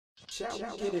Shall we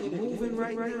get it moving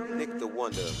right now? Nick the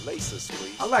Wonder, Lacer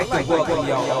Sweet. I like to welcome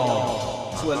y'all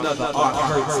all to another Art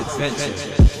Hurts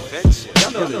adventure.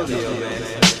 Y'all know the deal, man.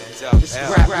 It's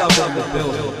rap love in the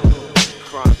building.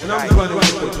 And I'm running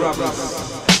with the brothers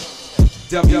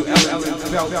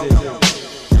Wes Felton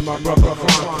and my brother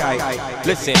Cronkite.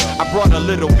 Listen, I brought a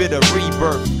little bit of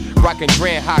rebirth, rockin'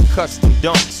 Grand High custom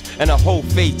dunks and a whole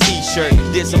fake t-shirt.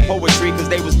 Did some poetry cause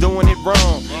they was doing it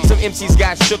wrong. Some MCs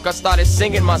got shook, I started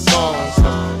singing my songs.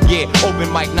 Yeah,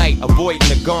 open mic night, avoiding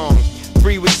the gong.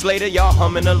 3 weeks later, y'all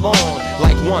humming along.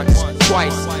 Like once,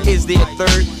 twice, is there a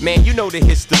third? Man, you know the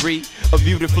history of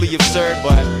beautifully absurd,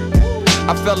 but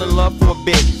I fell in love for a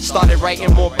bit, started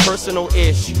writing more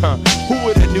personal-ish. Who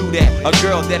would've knew that a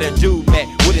girl that a dude met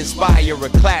would inspire a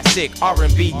classic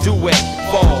R&B duet?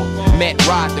 Fall, met,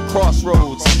 ride the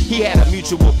crossroads. He had a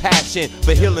mutual passion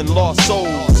for healing lost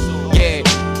souls. Yeah,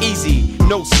 easy,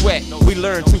 no sweat. We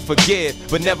learn to forgive,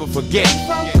 but never forget.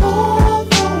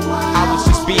 I was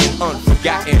just being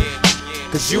unforgotten,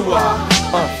 cause you are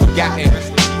unforgotten,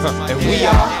 and we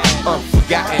are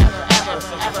unforgotten.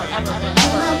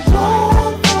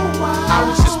 I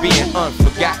was just being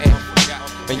unforgotten,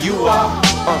 and you are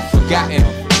unforgotten,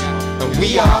 and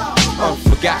we are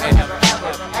unforgotten.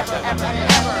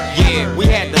 Yeah, we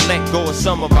had to let go of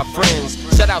some of our friends.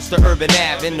 Shoutouts to Urban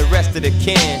Ave and the rest of the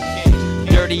kin.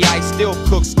 Dirty Ice still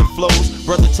cooks the flows.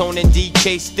 Brother Tone and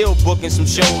DK still booking some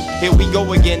shows. Here we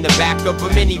go again, the back of a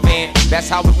minivan. That's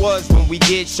how it was when we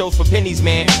did shows for pennies,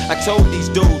 man. I told these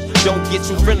dudes, don't get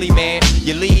too friendly, man.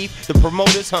 You leave, the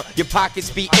promoters, your pockets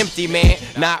be empty, man.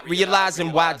 Not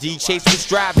realizing why D Chase was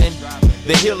driving,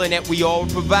 the healing that we all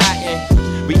were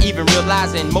providing. We even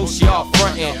realizing most y'all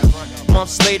frontin'.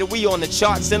 Months later, we on the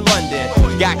charts in London.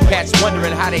 Got cats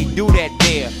wondering how they do that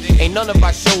there. Ain't none of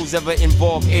our shows ever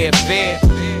involve airfare.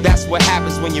 That's what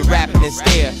happens when you're rapping and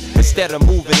stare, instead of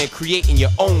moving and creating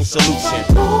your own solution.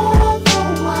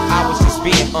 I was just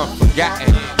being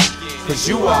unforgotten, cause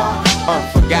you are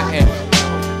unforgotten,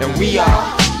 and we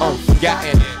are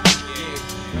unforgotten.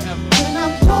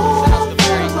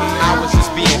 I was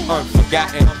just being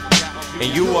unforgotten,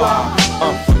 and you are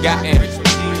unforgotten,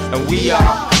 and we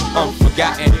are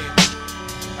unforgotten.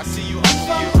 I see you, I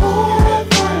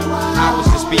was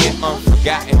just being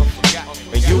unforgotten,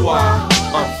 and you are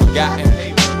unforgotten,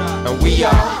 and we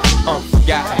are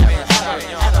unforgotten.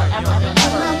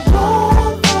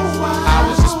 I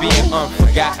was just being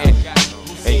unforgotten,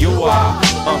 and you are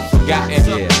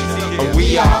unforgotten, and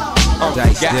we are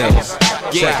unforgotten.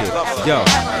 Check it. Yo,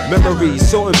 memories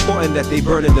so important that they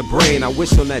burn in the brain. I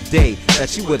wish on that day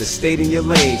that you would've stayed in your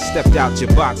lane, stepped out your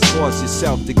box, caused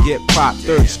yourself to get popped.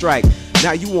 Third strike,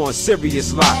 now you on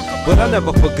serious lock. But I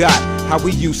never forgot how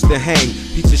we used to hang.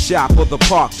 Pizza shop or the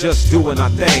park, just doing our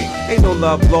thing. Ain't no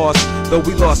love lost, though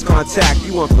we lost contact.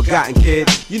 You unforgotten, kid,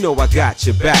 you know I got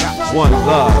your back. One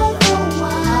love.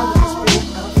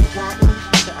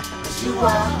 You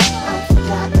are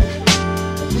unforgotten,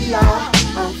 we are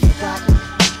unforgotten.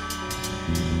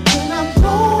 When I'm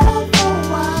gone for a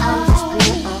while, I'll just be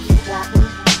unforgotten,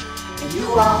 and you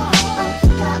are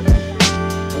unforgotten,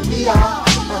 and we are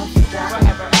unforgotten.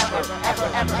 Forever, ever, ever,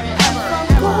 ever, ever. When I'm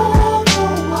gone for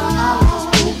a while, I'll just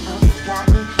be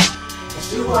unforgotten, and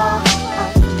you are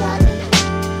unforgotten,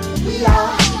 and we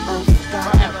are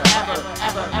unforgotten. Forever, ever,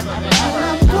 ever, ever, ever. When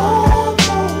I'm gone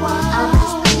for a while, I'll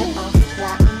just be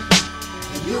unforgotten,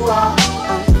 and you are